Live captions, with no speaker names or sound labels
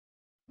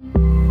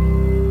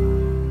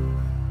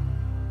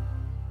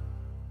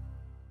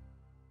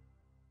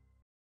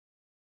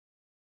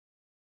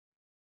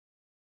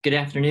Good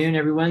afternoon,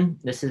 everyone.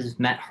 This is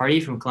Matt Harty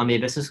from Columbia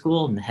Business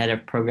School. I'm the head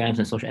of programs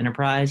and social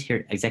enterprise here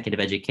at Executive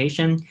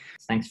Education.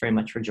 Thanks very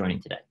much for joining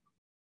today.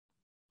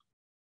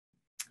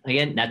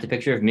 Again, that's a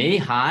picture of me.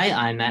 Hi,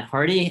 I'm Matt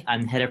Harty.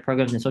 I'm the head of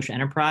programs and social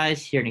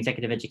enterprise here in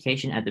Executive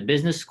Education at the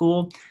Business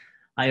School.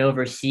 I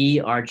oversee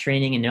our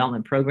training and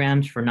development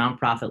programs for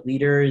nonprofit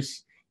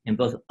leaders in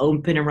both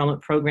open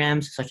enrollment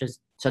programs, such as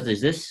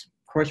this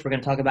course we're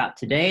going to talk about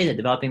today, the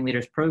Developing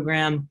Leaders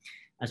Program,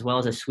 as well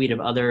as a suite of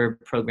other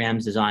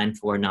programs designed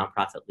for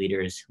nonprofit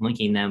leaders,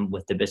 linking them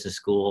with the business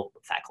school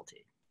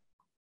faculty.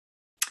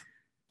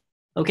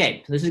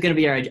 Okay, so this is going to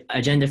be our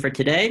agenda for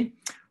today.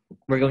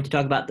 We're going to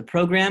talk about the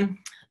program,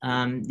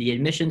 the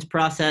admissions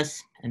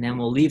process, and then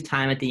we'll leave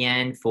time at the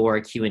end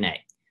for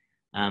Q&A.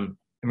 In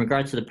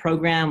regards to the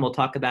program, we'll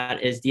talk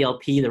about, is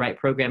DLP the right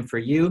program for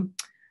you?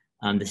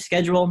 The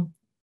schedule,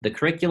 the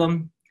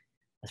curriculum,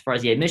 as far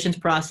as the admissions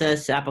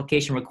process,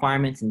 application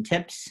requirements and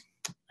tips,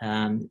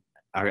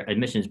 our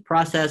admissions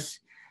process,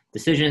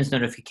 decisions,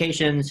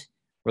 notifications,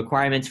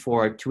 requirements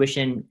for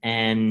tuition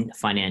and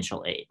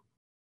financial aid.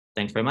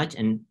 Thanks very much.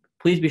 And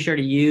please be sure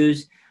to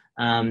use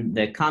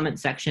the comment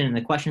section and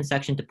the question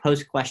section to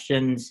post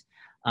questions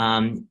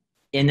in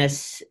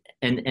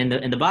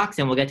the box,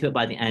 and we'll get to it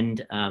by the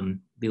end.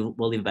 We'll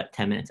leave about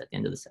 10 minutes at the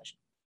end of the session.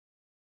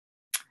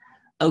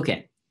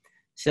 Okay,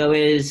 so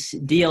is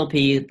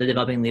DLP, the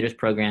Developing Leaders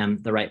Program,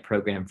 the right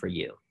program for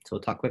you? So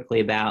we'll talk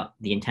quickly about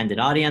the intended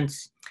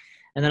audience,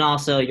 and then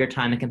also your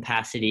time and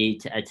capacity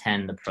to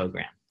attend the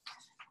program.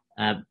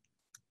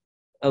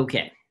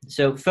 Okay,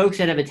 so folks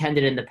that have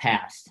attended in the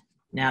past.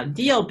 Now,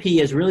 DLP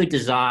is really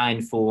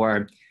designed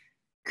for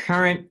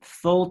current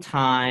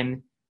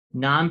full-time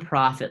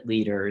nonprofit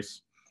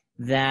leaders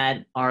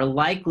that are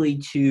likely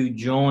to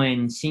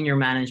join senior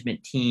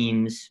management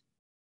teams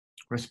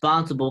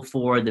responsible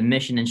for the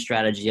mission and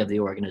strategy of the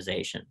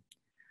organization.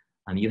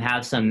 You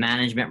have some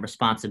management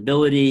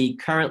responsibility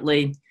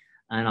currently,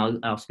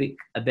 and I'll speak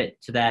a bit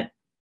to that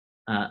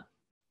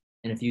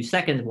in a few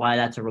seconds, why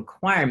that's a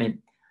requirement.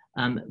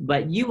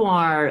 But you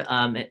are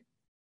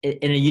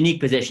in a unique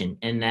position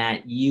in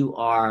that you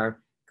are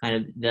kind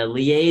of the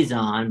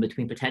liaison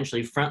between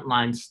potentially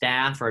frontline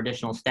staff or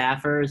additional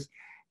staffers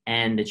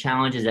and the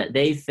challenges that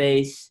they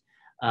face,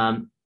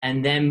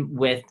 and then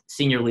with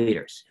senior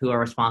leaders who are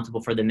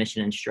responsible for the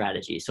mission and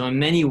strategy. So in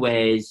many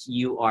ways,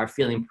 you are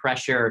feeling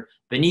pressure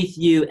beneath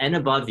you and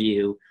above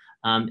you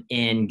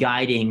in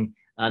guiding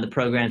the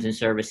programs and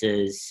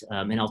services,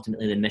 and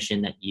ultimately the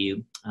mission that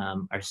you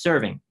are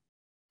serving.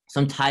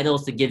 Some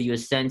titles to give you a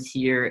sense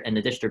here, and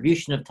the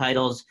distribution of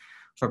titles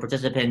for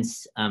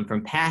participants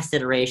from past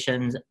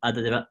iterations of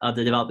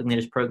the Developing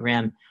Leaders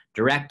Program: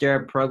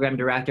 Director, Program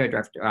Director,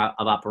 Director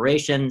of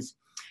Operations.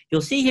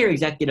 You'll see here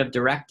Executive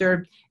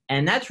Director,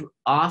 and that's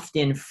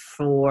often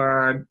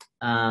for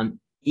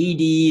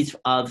EDs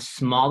of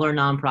smaller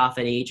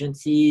nonprofit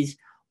agencies,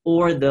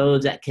 or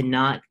those that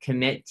cannot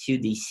commit to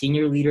the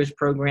Senior Leaders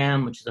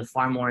Program, which is a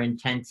far more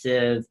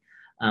intensive,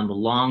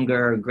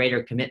 longer,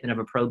 greater commitment of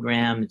a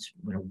program. It's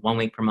 1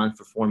 week per month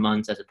for 4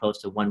 months as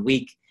opposed to 1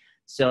 week.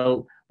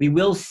 So we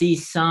will see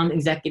some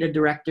executive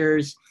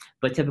directors,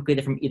 but typically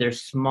they're from either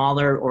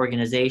smaller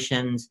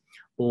organizations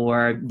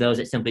or those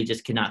that simply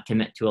just cannot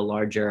commit to a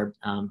larger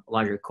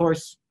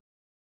course.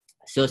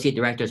 Associate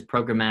directors,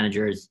 program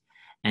managers,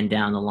 and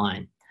down the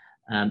line.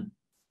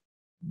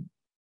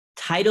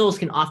 Titles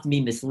can often be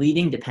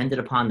misleading dependent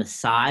upon the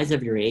size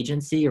of your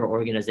agency or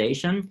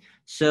organization.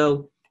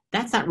 So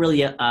that's not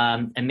really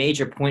a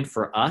major point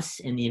for us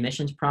in the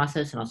admissions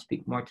process, and I'll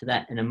speak more to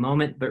that in a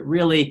moment. But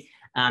really,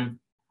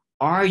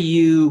 are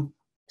you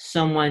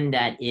someone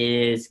that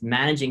is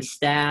managing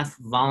staff,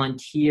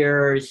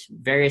 volunteers,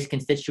 various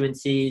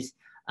constituencies,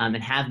 and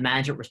have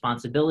management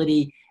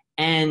responsibility,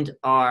 and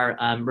are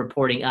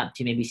reporting up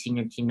to maybe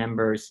senior team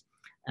members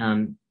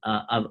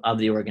of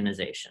the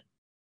organization?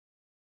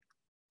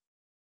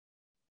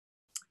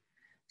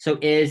 So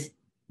is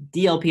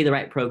DLP the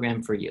right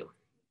program for you?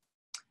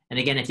 And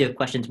again, if you have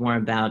questions more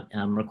about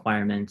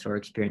requirements or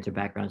experience or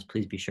backgrounds,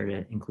 please be sure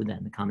to include that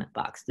in the comment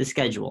box. The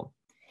schedule.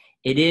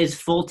 It is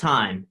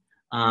full-time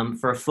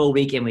for a full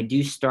week, and we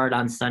do start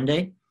on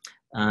Sunday.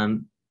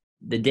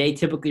 The day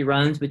typically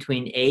runs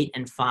between 8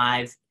 and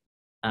 5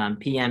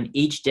 p.m.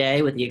 each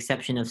day, with the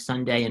exception of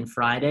Sunday and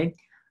Friday.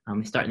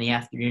 We start in the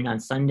afternoon on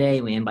Sunday.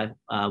 We end by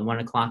 1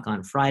 o'clock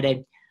on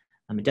Friday.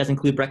 It does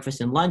include breakfast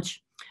and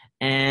lunch.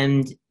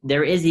 And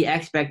there is the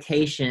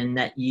expectation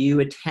that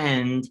you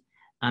attend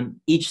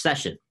each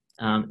session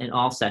and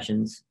all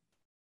sessions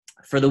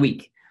for the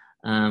week.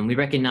 We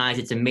recognize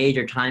it's a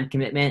major time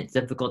commitment. It's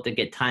difficult to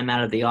get time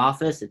out of the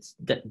office. It's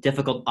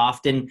difficult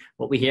often,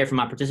 what we hear from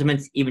our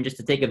participants, even just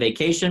to take a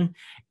vacation.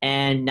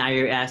 And now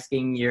you're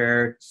asking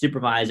your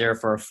supervisor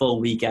for a full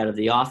week out of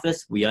the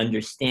office. We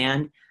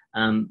understand.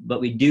 But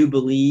we do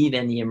believe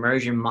in the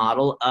immersion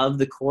model of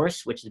the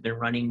course, which has been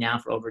running now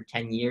for over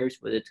 10 years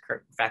with its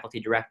current faculty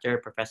director,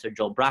 Professor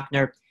Joel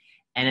Brockner.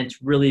 And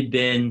it's really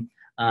been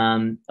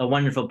a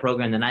wonderful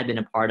program that I've been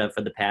a part of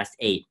for the past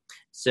 8.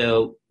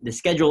 So the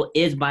schedule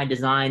is by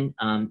design.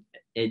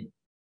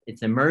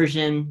 It's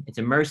immersion, it's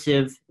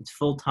immersive, it's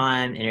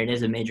full-time, and it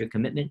is a major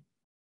commitment.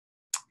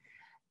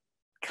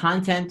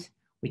 Content,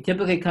 we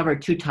typically cover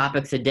 2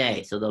 topics a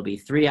day. So there'll be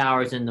 3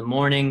 hours in the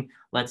morning,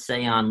 let's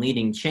say on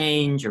leading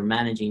change or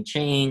managing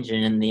change.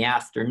 And in the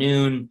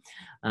afternoon,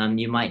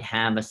 you might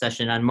have a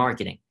session on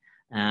marketing.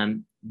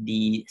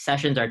 The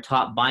sessions are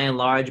taught by and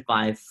large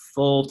by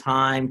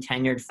full-time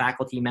tenured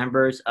faculty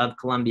members of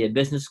Columbia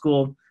Business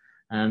School.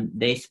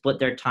 They split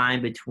their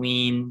time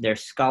between their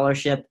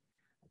scholarship,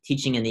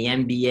 teaching in the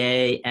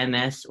MBA,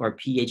 MS, or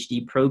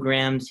PhD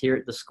programs here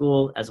at the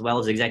school, as well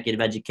as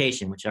executive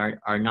education, which are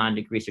our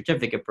non-degree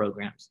certificate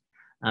programs.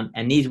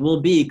 And these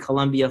will be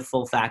Columbia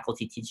full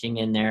faculty teaching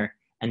in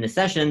the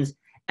sessions,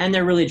 and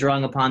they're really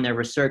drawing upon their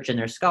research and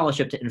their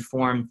scholarship to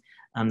inform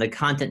the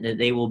content that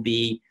they will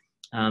be,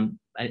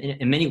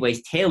 in many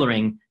ways,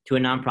 tailoring to a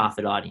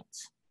nonprofit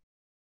audience.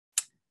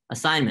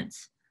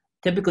 Assignments.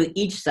 Typically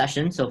each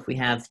session, so if we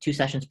have 2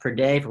 sessions per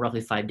day for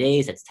roughly 5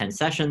 days, that's 10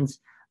 sessions.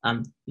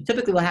 You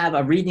typically will have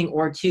a reading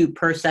or 2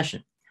 per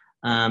session.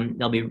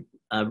 There'll be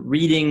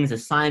readings,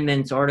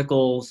 assignments,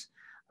 articles.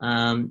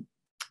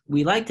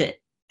 We like to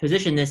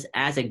position this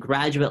as a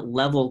graduate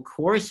level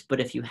course, but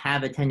if you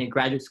have attended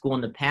graduate school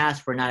in the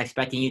past, we're not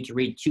expecting you to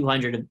read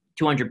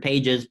 200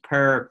 pages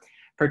per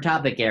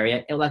topic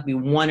area. It'll have to be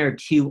 1 or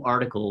 2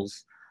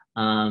 articles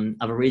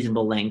of a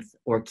reasonable length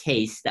or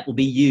case that will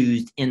be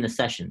used in the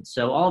session.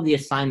 So all the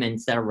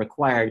assignments that are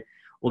required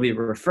will be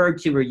referred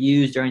to or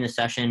used during the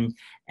session,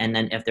 and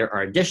then if there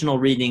are additional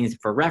readings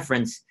for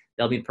reference,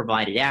 they'll be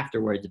provided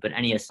afterwards, but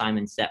any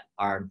assignments that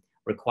are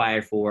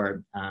required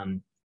for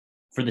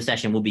the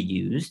session will be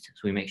used,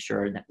 so we make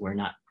sure that we're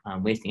not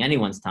wasting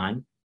anyone's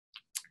time.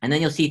 And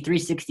then you'll see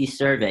 360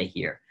 survey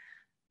here.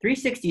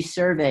 360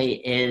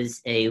 survey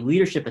is a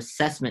leadership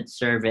assessment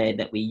survey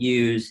that we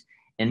use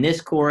in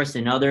this course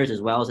and others,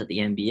 as well as at the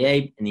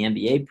MBA, in the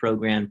MBA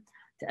program,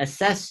 to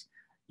assess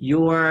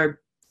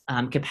your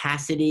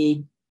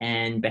capacity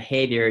and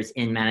behaviors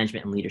in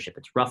management and leadership.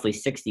 It's roughly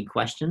 60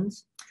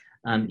 questions.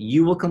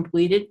 You will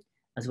complete it,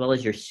 as well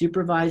as your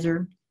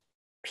supervisor,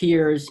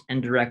 peers,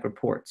 and direct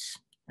reports.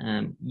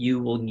 You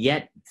will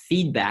get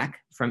feedback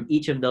from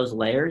each of those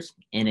layers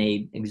in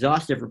an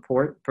exhaustive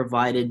report,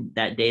 provided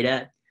that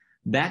data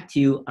back to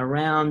you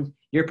around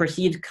your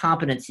perceived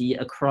competency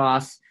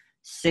across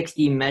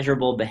 60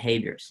 measurable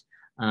behaviors.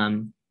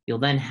 You'll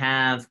then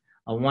have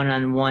a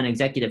one-on-one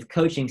executive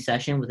coaching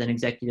session with an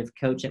executive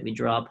coach that we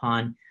draw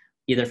upon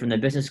either from the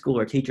business school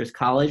or teachers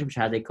college, which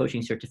has a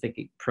coaching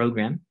certificate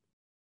program.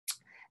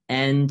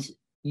 And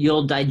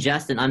you'll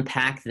digest and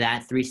unpack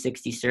that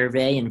 360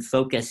 survey and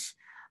focus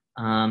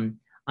on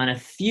a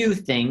few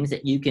things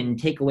that you can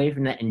take away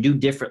from that and do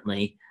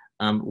differently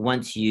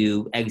once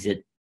you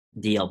exit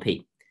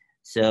DLP.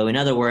 So in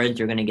other words,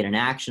 you're going to get an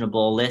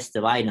actionable list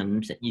of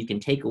items that you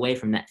can take away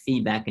from that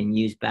feedback and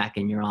use back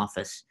in your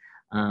office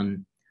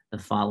the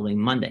following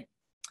Monday.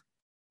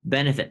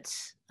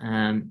 Benefits.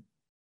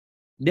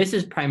 This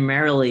is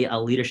primarily a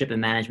leadership and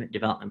management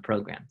development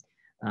program.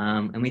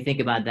 And we think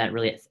about that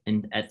really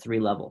at 3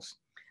 levels.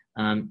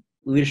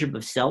 Leadership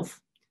of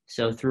self.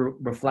 So through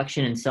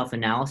reflection and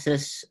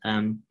self-analysis,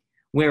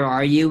 where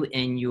are you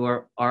in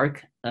your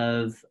arc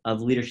of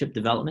leadership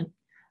development?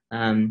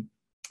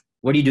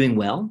 What are you doing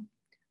well?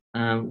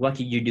 What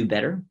could you do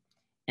better?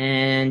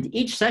 And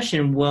each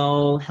session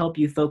will help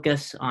you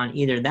focus on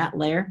either that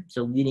layer,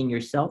 so leading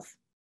yourself,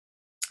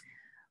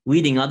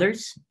 leading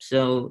others.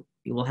 So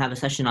you will have a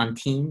session on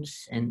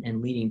teams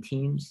and leading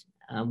teams.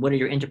 What are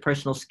your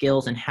interpersonal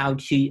skills, and how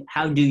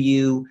do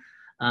you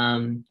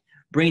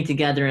bring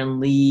together and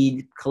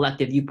lead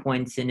collective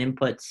viewpoints and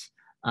inputs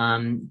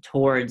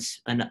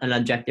towards an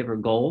objective or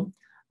goal?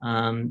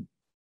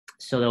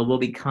 So there will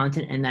be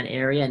content in that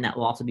area, and that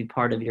will also be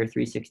part of your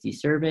 360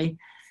 survey.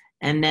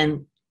 And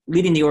then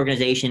leading the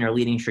organization or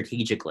leading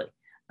strategically.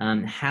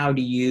 How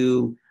do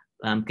you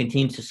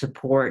continue to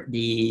support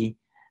the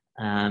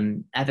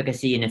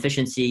efficacy and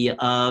efficiency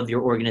of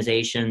your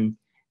organization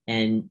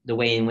and the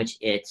way in which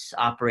it's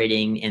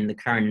operating in the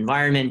current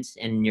environment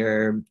and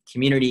your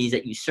communities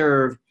that you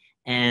serve,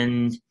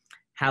 and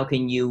how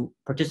can you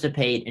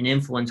participate and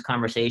influence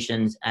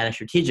conversations at a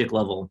strategic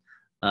level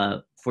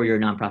for your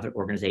nonprofit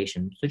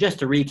organization. So just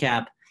to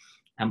recap,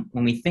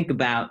 when we think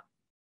about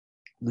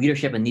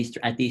leadership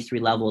at these 3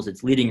 levels,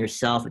 it's leading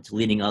yourself, it's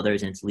leading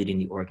others, and it's leading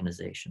the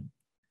organization.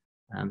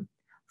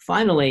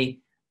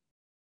 Finally,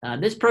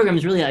 this program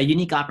is really a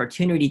unique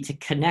opportunity to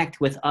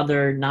connect with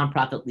other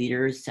nonprofit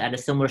leaders at a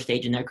similar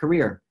stage in their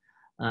career.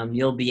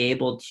 You'll be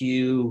able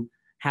to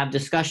have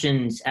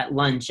discussions at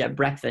lunch, at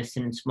breakfast,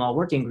 and in small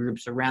working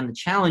groups around the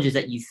challenges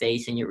that you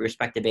face in your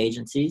respective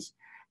agencies.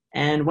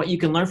 And what you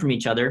can learn from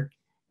each other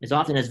is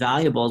often as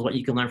valuable as what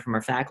you can learn from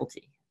our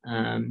faculty.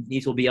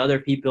 These will be other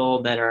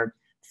people that are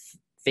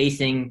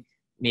facing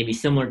maybe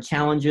similar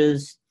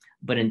challenges,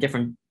 but in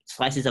different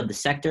slices of the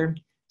sector.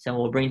 So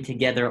we'll bring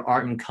together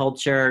art and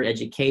culture,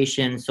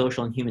 education,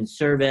 social and human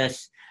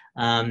service,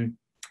 and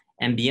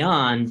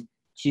beyond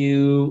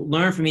to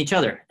learn from each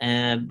other.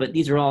 But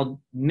these are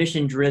all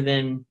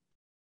mission-driven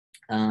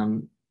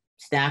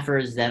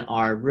staffers that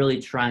are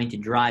really trying to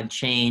drive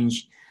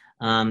change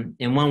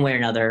in one way or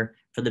another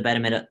for the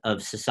betterment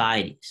of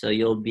society. So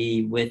you'll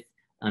be with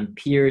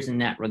peers in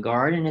that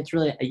regard, and it's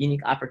really a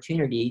unique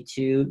opportunity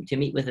to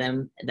meet with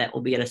them that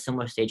will be at a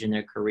similar stage in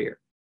their career.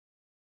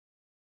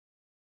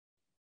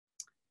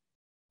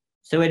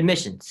 So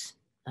admissions.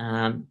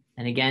 And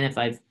again, if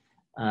I've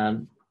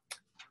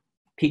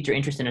piqued your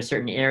interest in a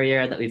certain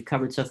area that we've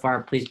covered so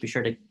far, please be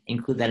sure to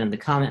include that in the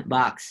comment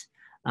box.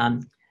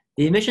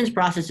 The admissions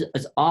process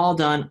is all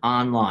done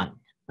online,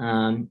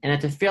 and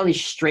it's a fairly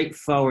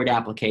straightforward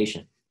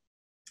application.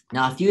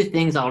 Now, a few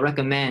things I'll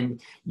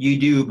recommend you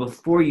do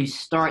before you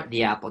start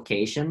the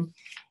application,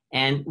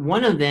 and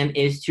one of them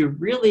is to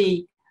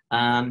really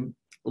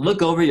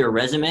look over your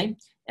resume.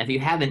 If you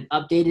haven't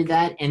updated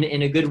that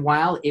in a good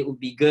while, it would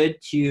be good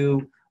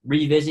to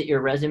revisit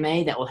your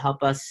resume. That will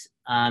help us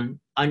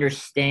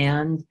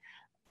understand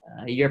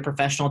your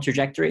professional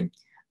trajectory,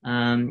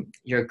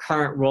 your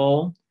current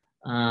role,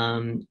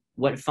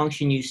 what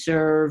function you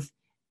serve,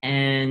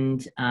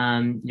 and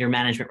your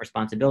management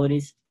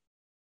responsibilities.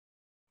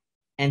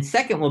 And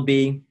second will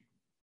be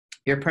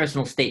your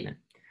personal statement.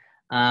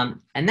 And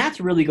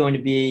that's really going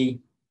to be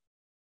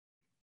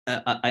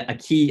a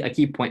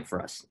key point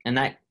for us. And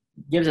that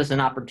gives us an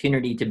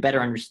opportunity to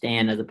better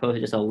understand, as opposed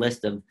to just a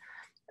list of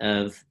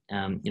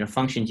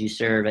functions you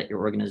serve at your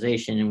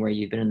organization and where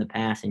you've been in the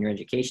past and your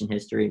education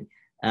history.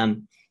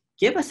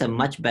 Give us a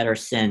much better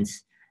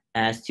sense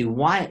as to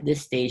why at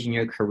this stage in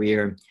your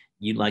career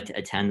you'd like to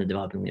attend the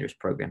Developing Leaders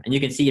Program. And you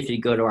can see, if you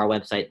go to our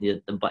website,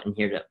 the button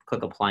here to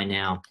click apply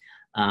now.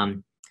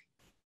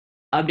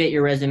 Update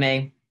your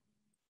resume,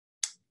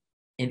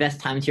 invest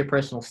time into your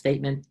personal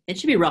statement. It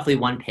should be roughly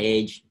one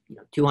page,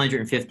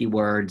 250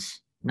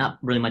 words, not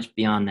really much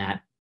beyond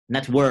that. And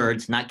that's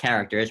words, not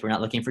characters. We're not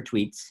looking for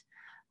tweets.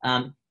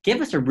 Give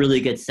us a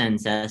really good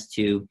sense as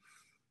to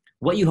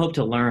what you hope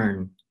to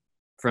learn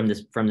from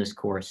this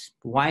course,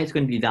 why it's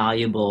going to be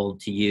valuable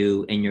to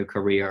you in your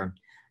career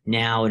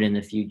now and in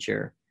the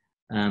future,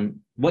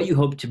 what you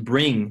hope to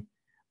bring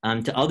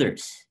to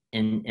others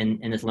in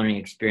this learning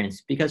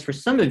experience. Because for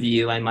some of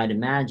you, I might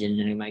imagine,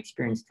 and my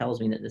experience tells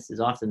me that this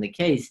is often the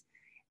case,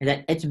 is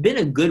that it's been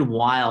a good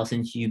while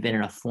since you've been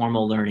in a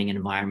formal learning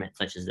environment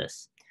such as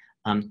this.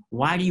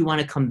 Why do you want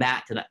to come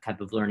back to that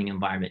type of learning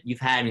environment? You've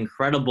had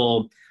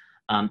incredible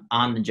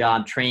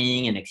on-the-job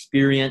training and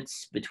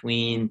experience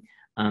between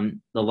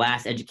the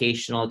last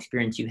educational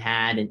experience you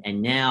had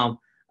and now.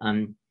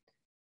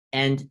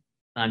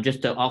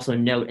 Just to also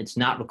note, it's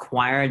not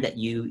required that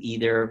you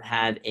either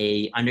have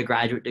an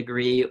undergraduate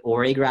degree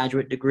or a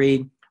graduate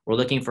degree. We're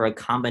looking for a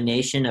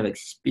combination of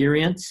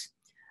experience,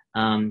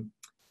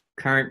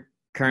 current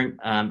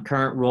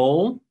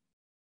role,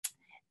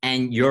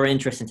 and your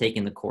interest in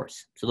taking the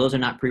course. So those are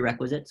not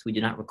prerequisites. We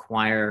do not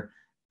require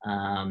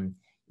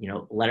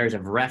letters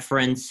of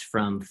reference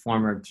from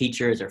former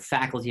teachers or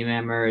faculty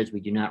members. We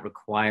do not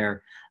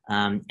require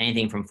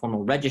anything from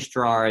formal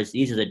registrars.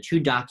 These are the two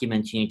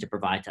documents you need to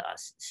provide to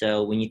us.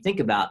 So when you think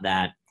about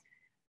that,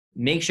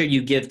 make sure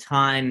you give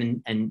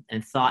time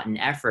and thought and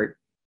effort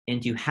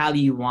into how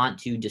you want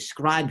to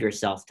describe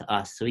yourself to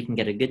us, so we can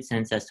get a good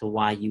sense as to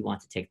why you want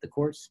to take the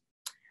course.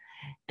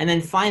 And then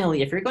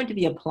finally, if you're going to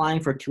be applying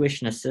for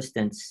tuition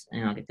assistance,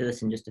 and I'll get to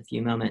this in just a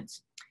few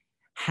moments,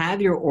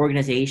 have your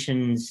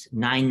organization's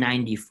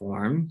 990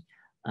 form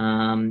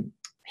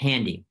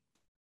handy.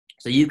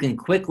 So you can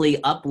quickly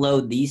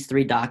upload these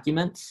 3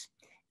 documents,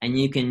 and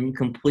you can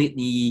complete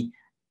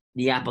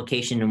the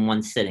application in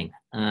one sitting.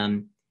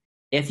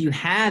 If you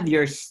have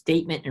your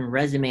statement and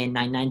resume in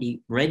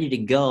 990 ready to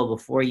go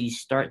before you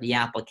start the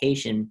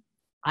application,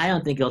 I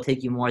don't think it'll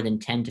take you more than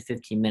 10 to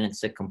 15 minutes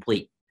to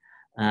complete.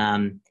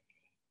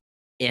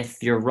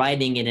 If you're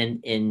writing it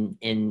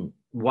in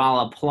while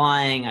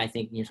applying, I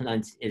think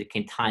sometimes it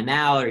can time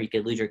out, or you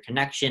could lose your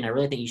connection. I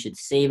really think you should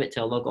save it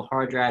to a local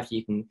hard drive so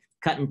you can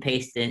cut and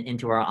paste it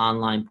into our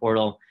online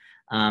portal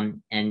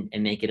and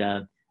make it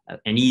an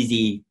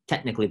easy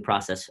technical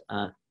process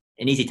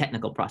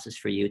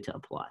for you to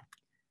apply.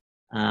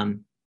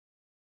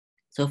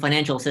 So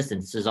financial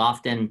assistance is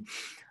often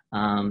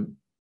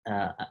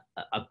a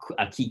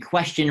key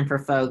question for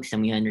folks,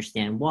 and we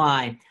understand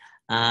why.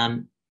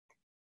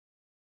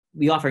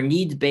 We offer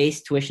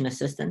needs-based tuition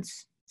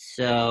assistance.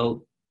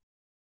 So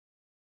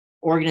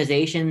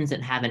organizations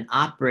that have an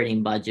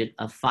operating budget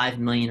of $5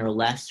 million or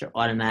less are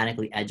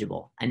automatically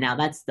eligible. And now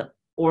that's the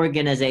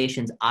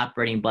organization's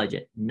operating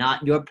budget,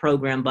 not your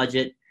program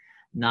budget,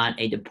 not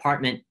a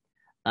department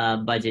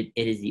budget.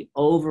 It is the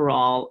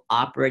overall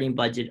operating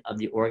budget of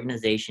the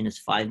organization is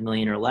 $5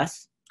 million or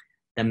less.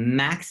 The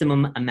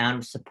maximum amount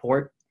of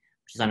support,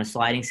 which is on a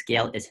sliding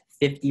scale, is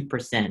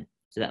 50%.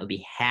 So that would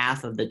be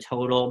half of the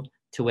total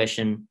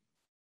tuition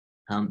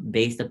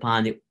based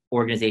upon the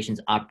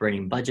organization's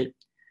operating budget.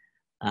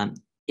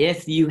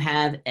 If you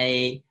have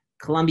a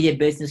Columbia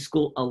Business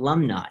School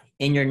alumni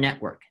in your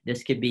network,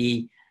 this could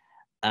be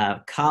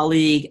a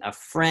colleague, a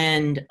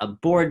friend, a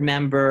board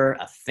member,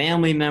 a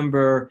family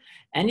member,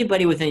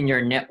 anybody within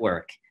your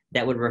network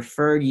that would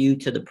refer you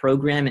to the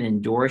program and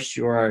endorse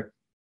your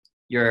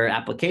your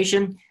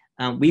application,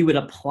 we would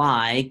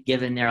apply,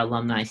 given their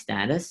alumni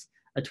status,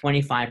 a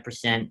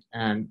 25%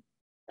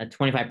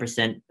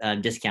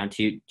 discount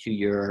to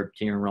your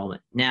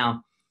enrollment.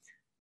 Now,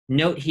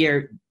 note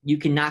here, you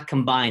cannot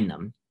combine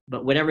them,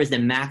 but whatever is the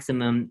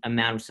maximum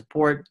amount of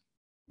support,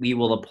 we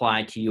will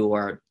apply to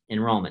your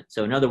enrollment.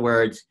 So in other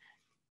words,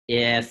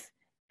 if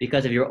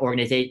because of your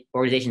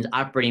organization's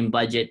operating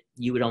budget,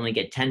 you would only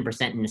get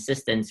 10% in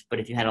assistance, but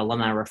if you had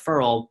alumni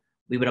referral,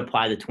 we would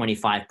apply the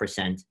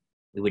 25%.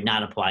 We would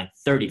not apply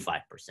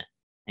 35%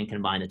 and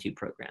combine the two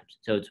programs.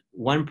 So it's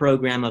one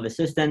program of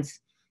assistance.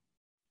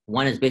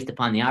 One is based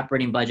upon the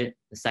operating budget.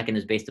 The second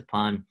is based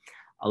upon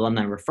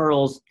alumni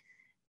referrals.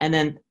 And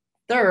then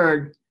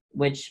third,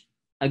 which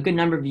a good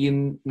number of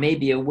you may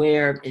be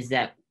aware, is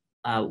that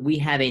we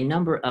have a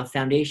number of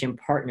foundation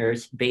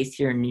partners based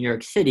here in New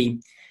York City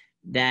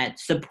that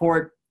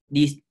support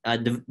these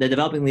the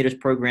Developing Leaders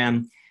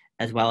Program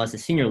as well as the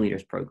Senior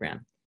Leaders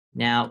Program.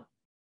 Now,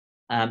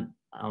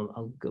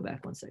 I'll go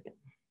back one second.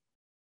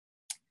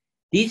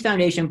 These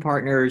foundation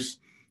partners,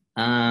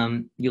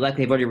 you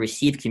likely have already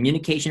received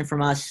communication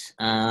from us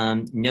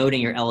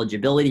noting your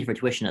eligibility for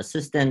tuition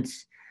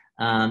assistance.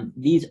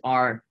 These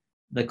are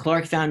the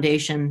Clark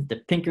Foundation, the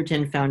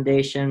Pinkerton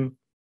Foundation,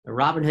 the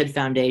Robin Hood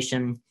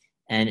Foundation,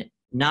 and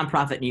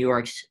Nonprofit New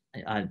York's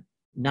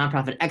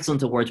Nonprofit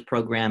Excellence Awards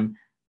program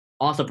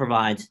also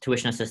provides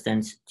tuition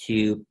assistance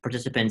to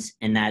participants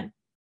in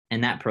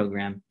that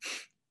program.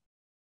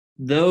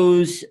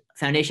 Those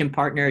foundation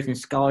partners and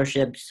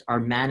scholarships are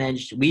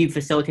managed. We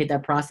facilitate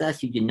that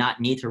process. You do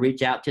not need to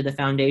reach out to the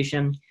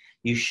foundation.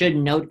 You should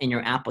note in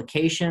your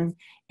application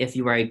if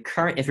you are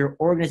if your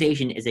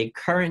organization is a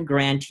current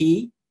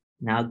grantee.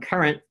 Now,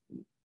 current,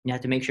 you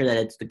have to make sure that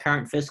it's the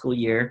current fiscal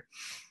year.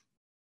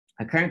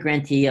 A current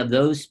grantee of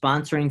those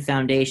sponsoring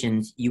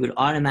foundations, you would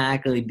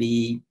automatically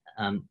be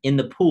in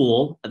the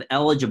pool of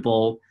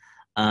eligible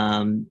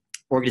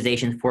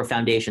organizations for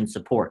foundation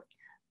support.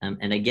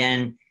 And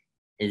again,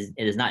 it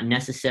is not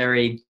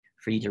necessary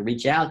for you to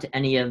reach out to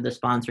any of the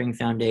sponsoring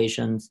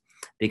foundations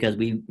because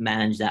we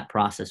manage that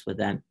process with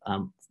them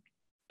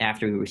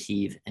after we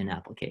receive an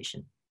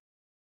application.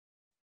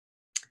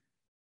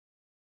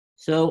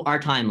 So our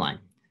timeline.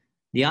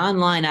 The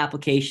online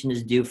application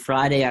is due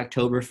Friday,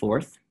 October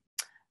 4th.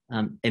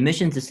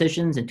 Admissions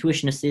decisions and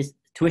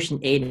tuition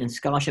aid and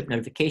scholarship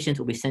notifications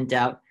will be sent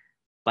out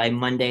by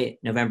Monday,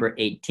 November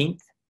 18th.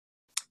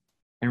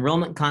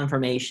 Enrollment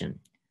confirmation.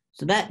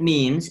 So that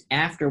means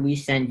after we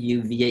send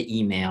you via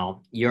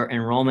email your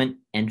enrollment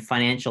and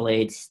financial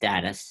aid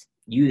status,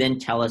 you then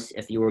tell us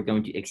if you are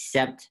going to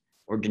accept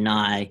or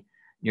deny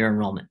your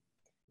enrollment.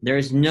 There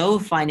is no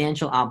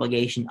financial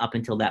obligation up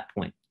until that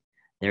point.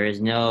 There is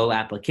no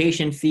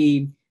application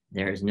fee.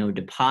 There is no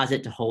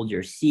deposit to hold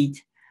your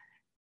seat.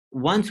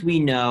 Once we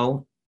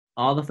know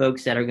all the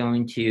folks that are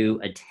going to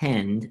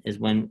attend is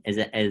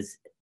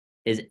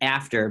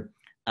after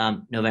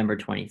November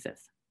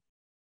 25th.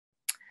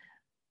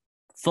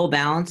 Full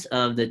balance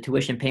of the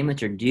tuition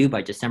payments are due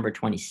by December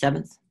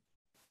 27th.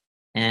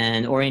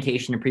 And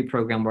orientation and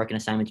pre-program work and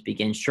assignments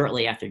begin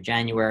shortly after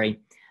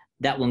January.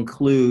 That will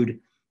include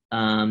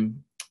the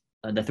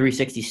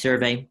 360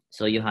 survey.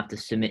 So you'll have to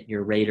submit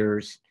your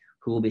raters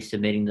who will be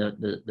submitting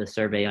the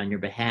survey on your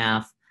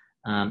behalf.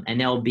 And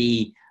there'll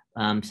be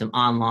some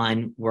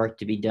online work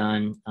to be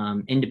done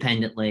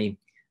independently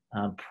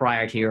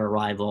prior to your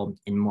arrival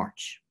in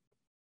March.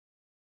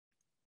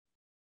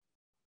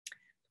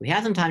 We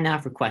have some time now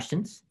for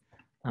questions.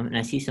 And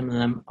I see some of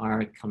them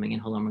are coming in.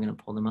 Hold on, we're going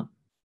to pull them up.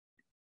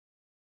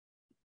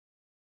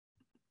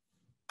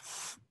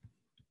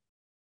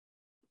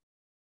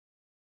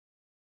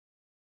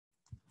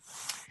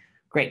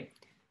 Great.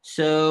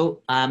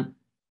 So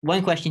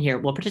one question here.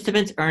 Will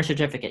participants earn a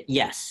certificate?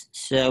 Yes.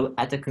 So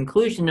at the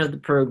conclusion of the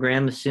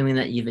program, assuming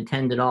that you've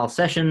attended all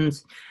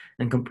sessions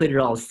and completed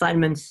all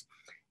assignments,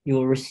 you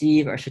will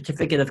receive a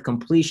certificate of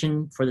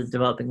completion for the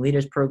Developing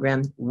Leaders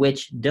Program,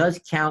 which does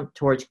count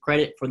towards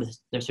credit for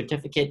the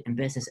certificate in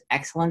business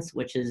excellence,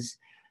 which is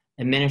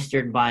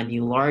administered by the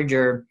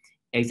larger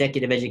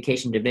executive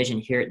education division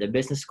here at the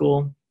business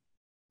school.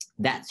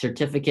 That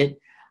certificate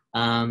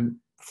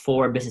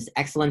for business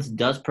excellence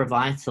does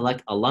provide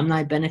select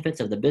alumni benefits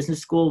of the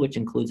business school, which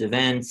includes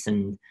events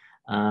and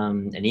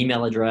an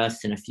email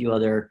address and a few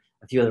other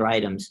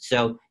items.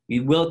 So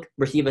you will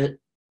receive a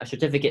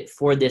certificate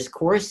for this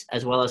course,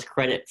 as well as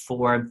credit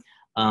for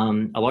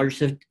a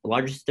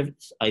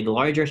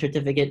larger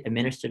certificate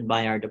administered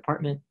by our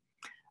department.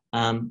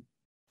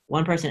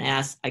 One person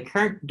asks, I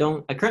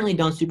currently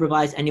don't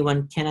supervise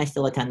anyone. Can I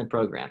still attend the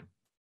program?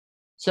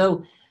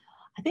 So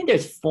I think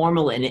there's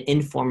formal and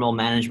informal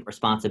management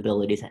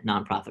responsibilities at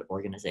nonprofit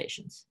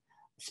organizations,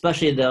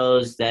 especially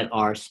those that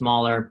are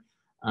smaller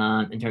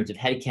in terms of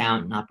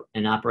headcount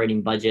and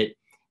operating budget.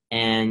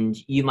 And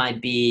you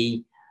might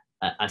be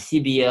a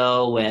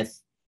CBO with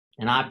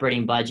an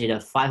operating budget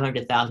of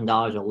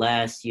 $500,000 or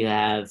less. You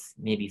have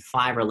maybe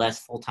 5 or less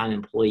full-time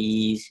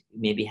employees. You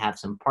maybe have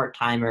some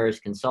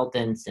part-timers,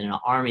 consultants, and an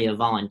army of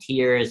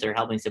volunteers that are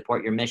helping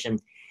support your mission.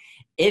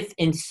 If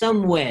in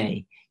some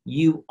way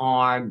you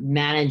are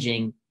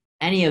managing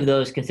any of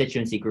those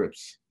constituency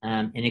groups.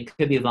 And it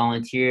could be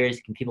volunteers,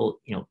 can people,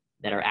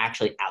 that are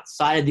actually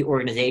outside of the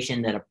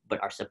organization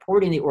but are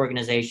supporting the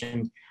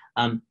organization.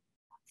 I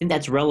think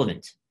that's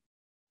relevant.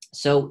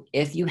 So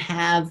if you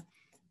have,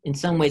 in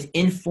some ways,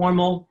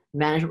 informal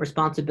management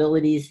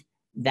responsibilities,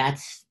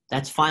 that's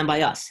fine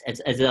by us.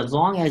 As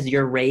long as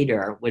your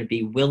rater would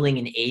be willing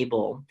and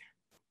able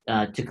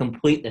to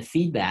complete the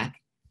feedback,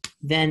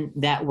 then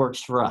that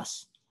works for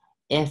us.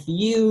 If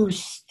you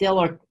still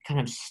are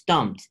kind of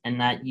stumped and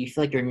that you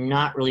feel like you're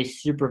not really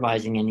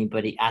supervising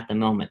anybody at the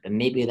moment, but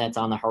maybe that's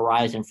on the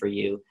horizon for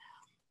you,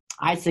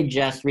 I'd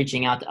suggest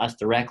reaching out to us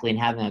directly and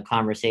having a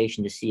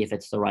conversation to see if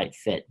it's the right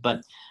fit.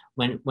 But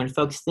when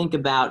folks think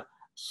about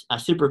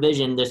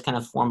supervision, there's kind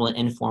of formal and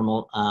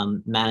informal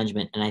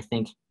management. And I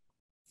think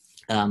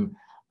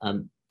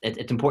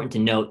it's important to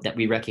note that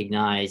we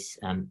recognize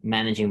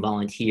managing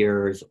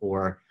volunteers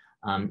or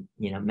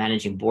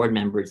managing board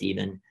members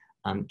even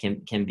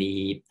can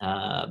be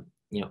a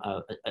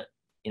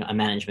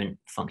management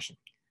function.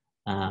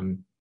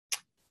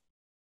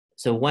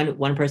 So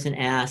one person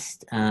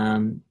asked,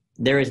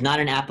 there is not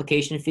an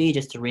application fee.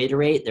 Just to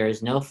reiterate, there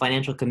is no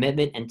financial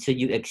commitment until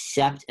you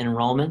accept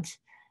enrollment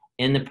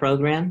in the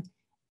program,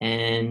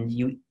 and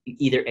you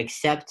either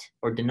accept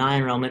or deny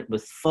enrollment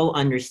with full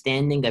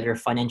understanding of your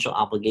financial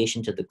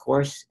obligation to the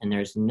course, and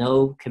there's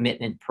no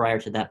commitment prior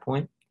to that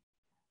point.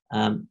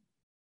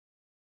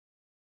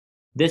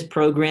 This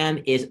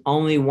program is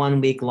only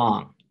 1 week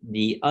long.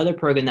 The other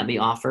program that we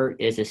offer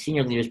is a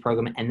senior leaders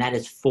program, and that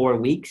is 4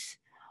 weeks.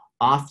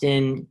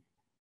 Often,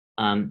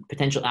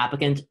 potential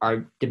applicants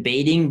are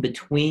debating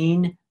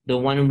between the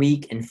 1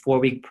 week and 4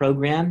 week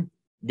program.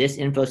 This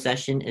info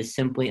session is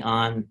simply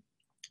on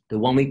the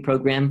 1 week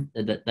program,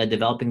 the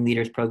Developing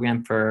Leaders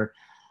program for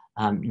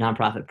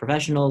nonprofit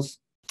professionals.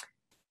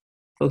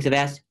 Folks have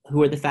asked,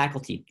 who are the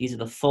faculty? These are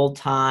the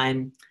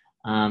full-time,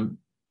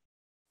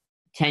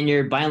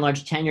 tenured, by and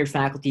large, tenured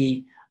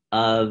faculty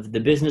of the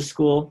business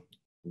school.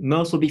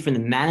 Most will be from the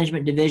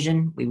management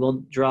division. We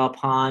will draw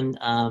upon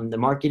the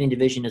marketing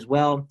division as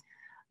well.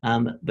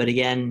 But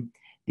again,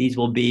 these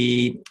will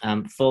be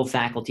full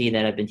faculty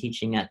that have been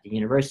teaching at the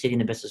university and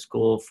the business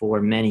school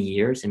for many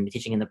years and been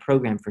teaching in the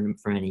program for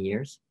many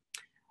years.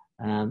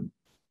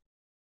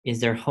 Is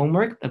there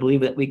homework? I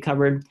believe that we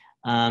covered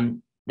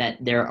that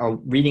there are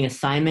reading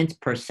assignments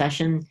per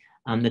session.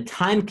 The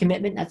time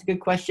commitment, that's a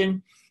good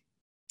question.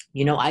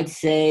 I'd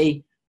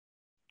say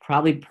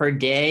probably per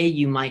day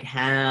you might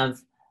have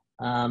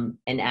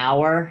an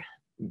hour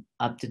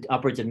up to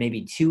upwards of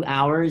maybe 2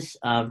 hours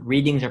of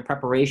readings or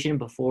preparation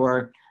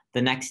before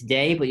the next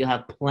day, but you'll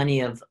have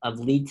plenty of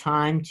lead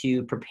time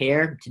to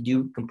prepare, to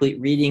do complete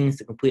readings,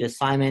 to complete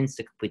assignments,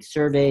 to complete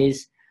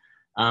surveys,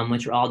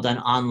 which are all done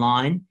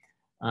online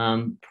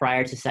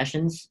prior to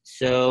sessions.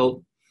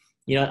 So,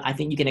 I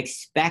think you can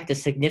expect a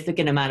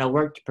significant amount of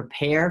work to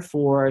prepare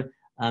for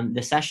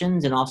the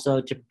sessions and also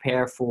to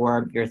prepare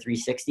for your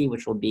 360,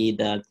 which will be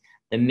the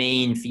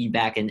main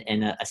feedback and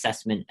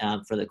assessment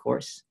for the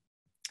course.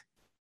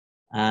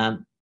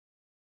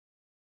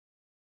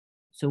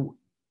 So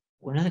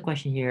another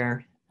question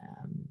here,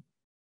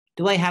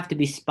 do I have to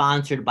be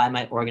sponsored by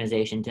my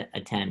organization to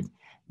attend?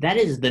 That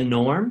is the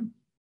norm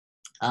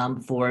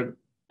for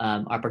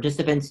our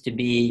participants to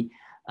be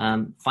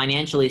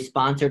financially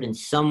sponsored in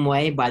some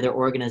way by their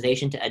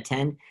organization to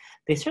attend.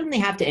 They certainly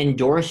have to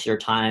endorse your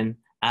time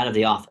out of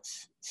the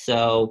office.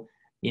 So,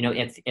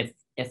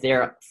 if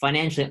they're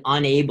financially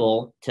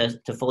unable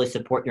to fully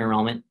support your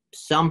enrollment,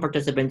 some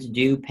participants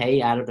do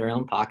pay out of their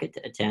own pocket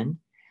to attend.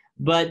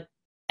 But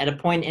at a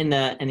point in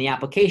the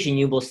application,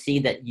 you will see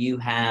that you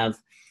have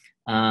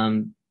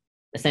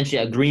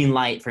essentially a green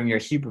light from your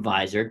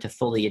supervisor to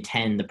fully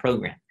attend the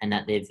program, and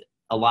that they've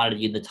allotted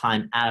you the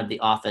time out of the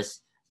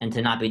office and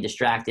to not be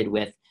distracted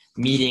with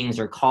meetings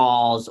or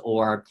calls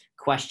or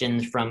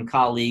questions from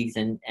colleagues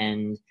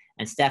and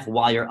staff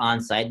while you're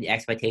on site. The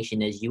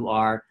expectation is you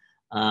are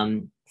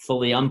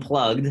fully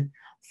unplugged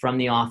from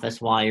the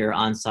office while you're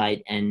on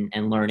site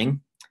and learning.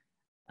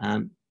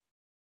 And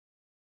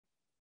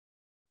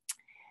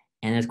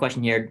there's a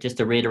question here, just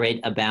to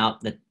reiterate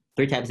about the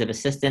 3 types of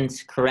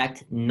assistance.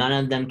 Correct, none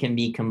of them can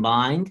be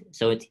combined.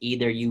 So it's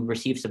either you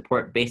receive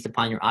support based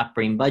upon your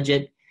operating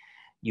budget,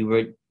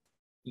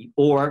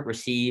 or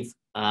receive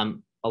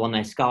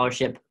alumni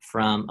scholarship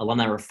from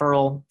alumni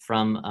referral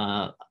from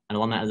an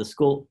alumni of the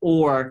school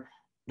or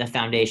the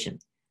foundation.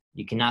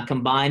 You cannot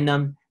combine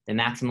them. The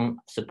maximum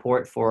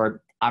support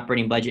for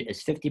operating budget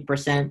is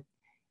 50%.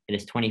 It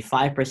is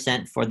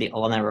 25% for the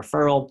alumni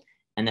referral,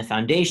 and the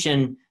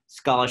foundation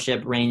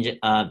scholarship range.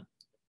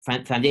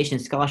 Foundation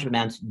scholarship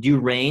amounts do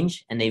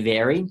range and they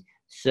vary.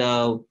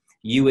 So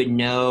you would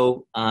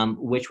know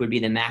which would be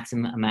the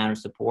maximum amount of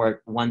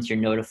support once you're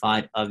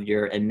notified of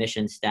your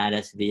admission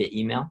status via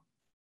email.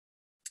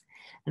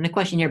 And the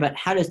question here about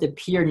how does the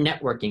peer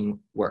networking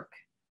work?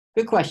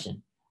 Good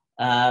question.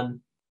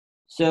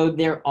 So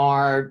there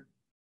are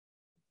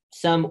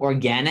some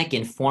organic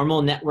and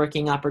formal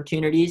networking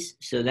opportunities.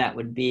 So that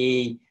would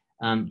be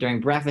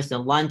during breakfast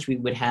and lunch, we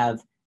would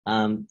have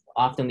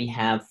Often we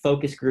have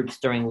focus groups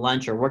during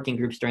lunch or working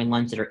groups during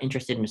lunch that are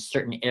interested in a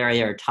certain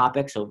area or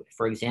topic. So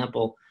for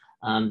example,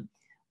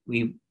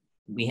 we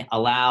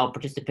allow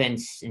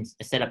participants and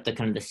set up the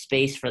kind of the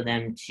space for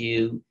them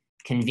to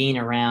convene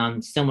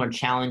around similar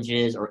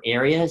challenges or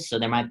areas. So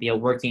there might be a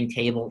working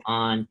table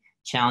on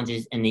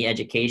challenges in the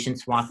education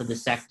swath of the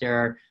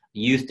sector,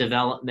 youth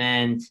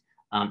development,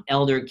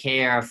 elder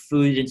care,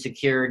 food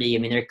insecurity. I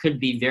mean, there could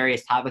be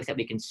various topics that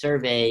we can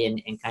survey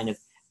and kind of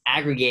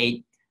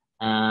aggregate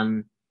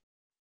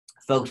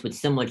folks with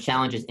similar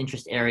challenges,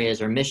 interest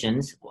areas, or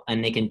missions,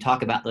 and they can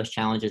talk about those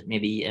challenges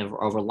maybe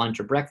over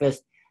lunch or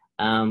breakfast.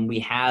 We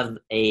have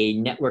a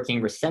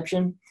networking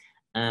reception,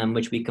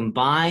 which we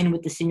combine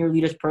with the Senior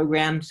Leaders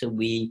Program. So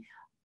we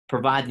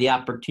provide the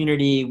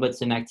opportunity with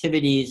some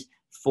activities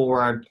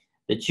for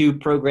the two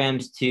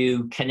programs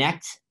to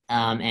connect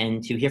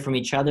and to hear from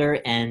each other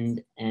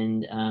and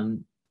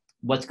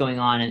what's going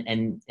on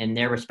in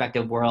their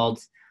respective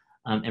worlds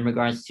in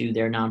regards to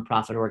their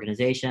nonprofit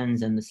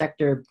organizations and the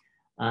sector.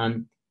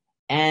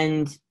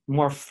 And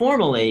more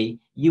formally,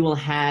 you will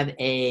have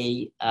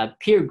a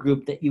peer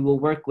group that you will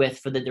work with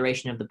for the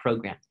duration of the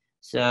program.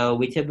 So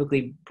we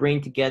typically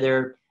bring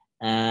together,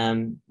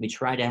 we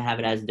try to have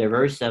it as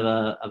diverse of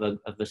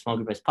a small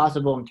group as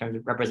possible in terms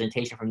of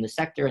representation from the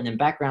sector and then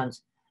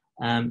backgrounds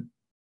of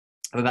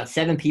about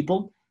 7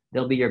 people.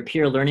 They'll be your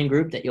peer learning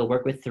group that you'll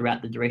work with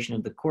throughout the duration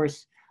of the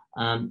course.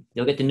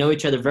 You'll get to know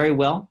each other very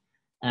well,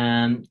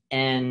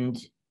 and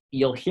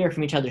you'll hear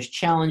from each other's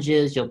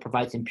challenges. You'll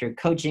provide some peer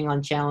coaching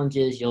on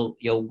challenges.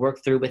 You'll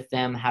work through with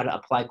them how to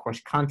apply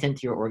course content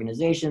to your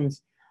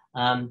organizations,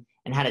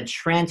 and how to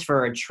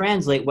transfer or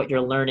translate what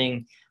you're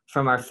learning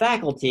from our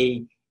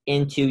faculty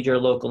into your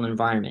local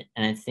environment.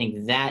 And I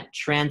think that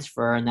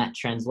transfer and that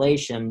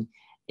translation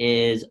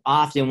is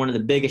often one of the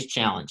biggest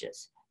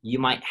challenges. You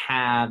might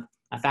have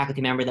a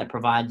faculty member that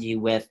provides you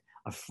with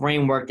a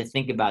framework to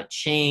think about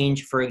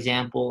change, for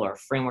example, or a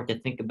framework to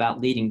think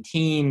about leading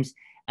teams.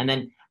 And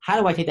then how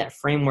do I take that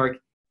framework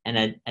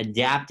and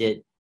adapt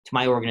it to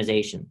my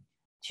organization,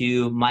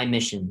 to my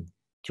mission,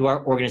 to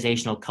our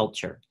organizational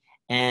culture?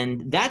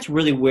 And that's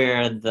really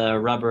where the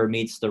rubber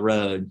meets the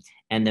road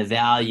and the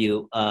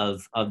value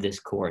of this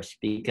course,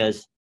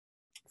 because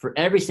for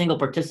every single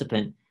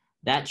participant,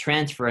 that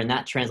transfer and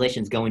that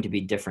translation is going to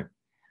be different.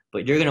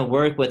 But you're going to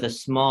work with a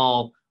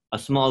small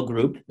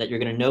group that you're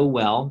going to know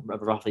well,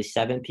 roughly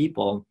 7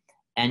 people,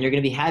 and you're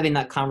going to be having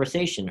that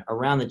conversation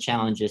around the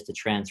challenges to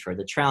transfer,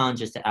 the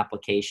challenges to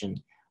application,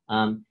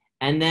 and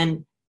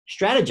then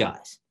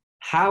strategize.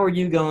 How are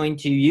you going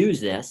to use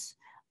this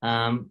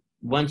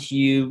once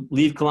you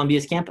leave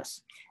Columbia's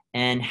campus?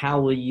 And how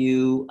will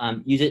you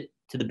use it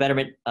to the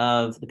betterment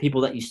of the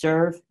people that you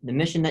serve, the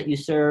mission that you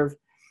serve,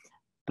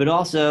 but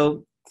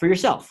also for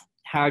yourself?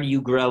 How do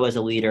you grow as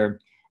a leader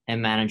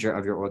and manager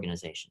of your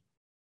organization?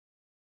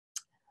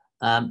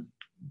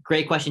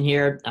 Great question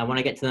here. I want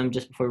to get to them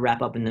just before we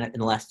wrap up in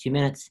the last 2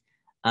 minutes.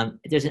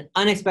 If there's an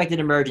unexpected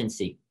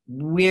emergency,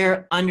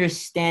 we're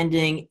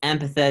understanding,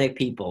 empathetic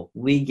people.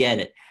 We get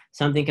it.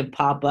 Something can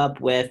pop up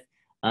with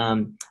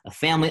a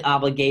family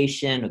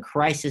obligation, a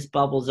crisis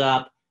bubbles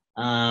up.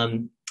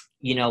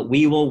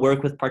 We will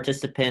work with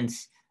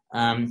participants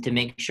to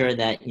make sure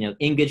that,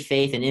 in good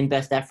faith and in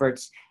best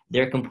efforts,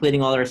 they're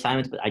completing all their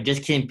assignments, but I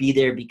just can't be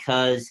there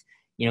because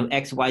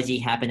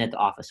XYZ happened at the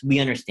office. We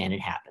understand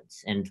it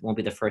happens, and it won't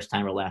be the first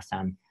time or last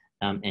time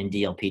in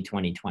DLP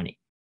 2020.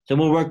 So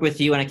we'll work with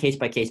you on a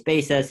case-by-case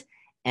basis,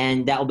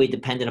 and that will be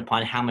dependent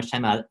upon how much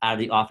time out of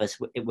the office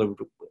it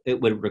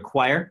would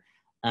require.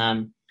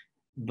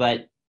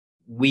 But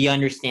we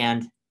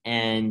understand,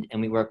 and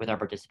we work with our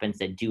participants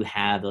that do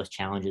have those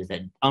challenges,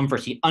 that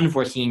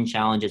unforeseen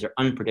challenges or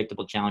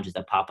unpredictable challenges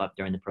that pop up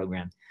during the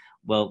program.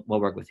 We'll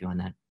work with you on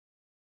that.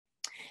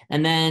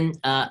 And then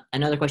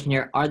another question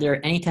here, are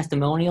there any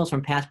testimonials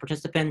from past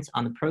participants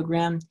on the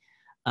program?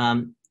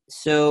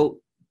 So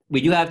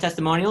we do have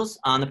testimonials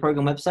on the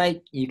program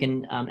website. You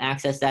can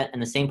access that in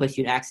the same place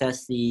you'd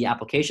access the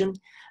application.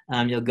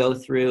 You'll go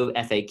through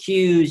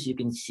FAQs. You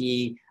can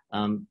see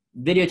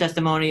video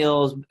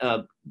testimonials,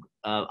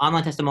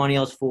 online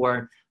testimonials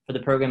for the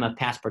program of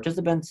past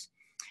participants.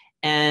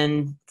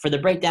 And for the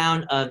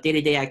breakdown of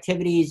day-to-day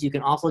activities, you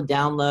can also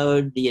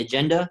download the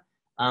agenda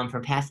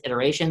from past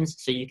iterations,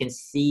 so you can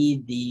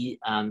see the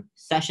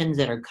sessions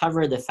that are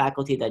covered, the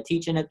faculty that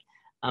teach in it.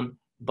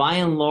 By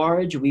and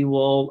large, we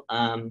will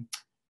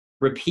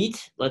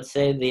repeat, let's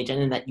say, the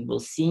agenda that you will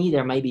see.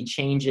 There might be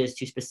changes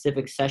to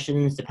specific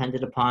sessions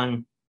dependent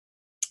upon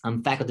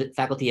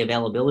faculty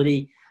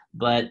availability,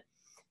 but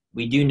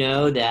we do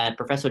know that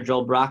Professor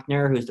Joel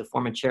Brockner, who's the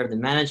former chair of the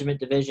management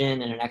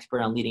division and an expert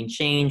on leading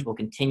change, will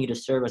continue to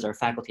serve as our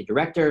faculty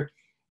director,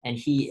 and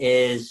he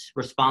is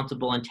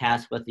responsible and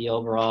tasked with the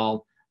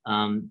overall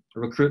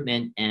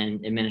recruitment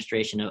and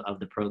administration of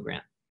the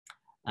program.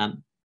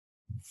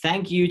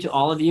 Thank you to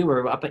all of you.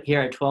 We're up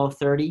here at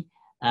 12:30.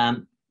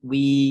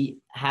 We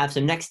have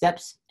some next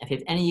steps. If you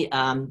have any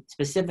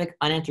specific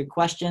unanswered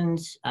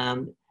questions,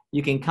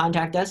 you can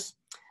contact us.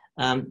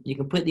 You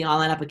can put the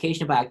online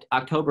application by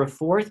October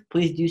 4th.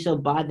 Please do so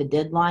by the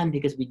deadline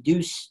because we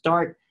do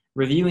start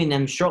reviewing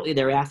them shortly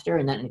thereafter,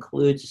 and that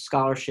includes the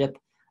scholarship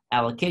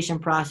allocation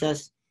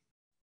process.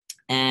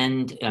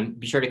 And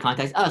be sure to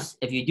contact us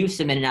if you do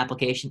submit an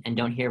application and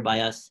don't hear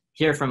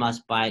from us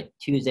by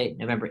Tuesday,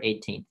 November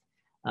 18th.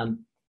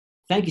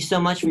 Thank you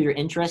so much for your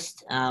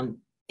interest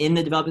in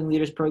the Developing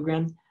Leaders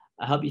Program.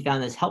 I hope you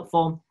found this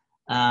helpful.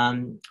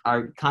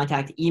 Our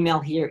contact email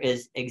here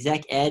is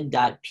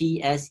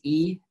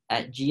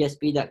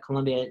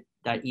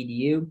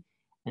execed.pse@gsb.columbia.edu,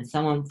 and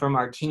someone from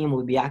our team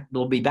will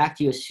be back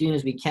to you as soon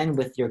as we can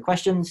with your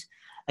questions.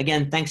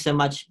 Again, thanks so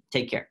much.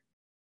 Take care.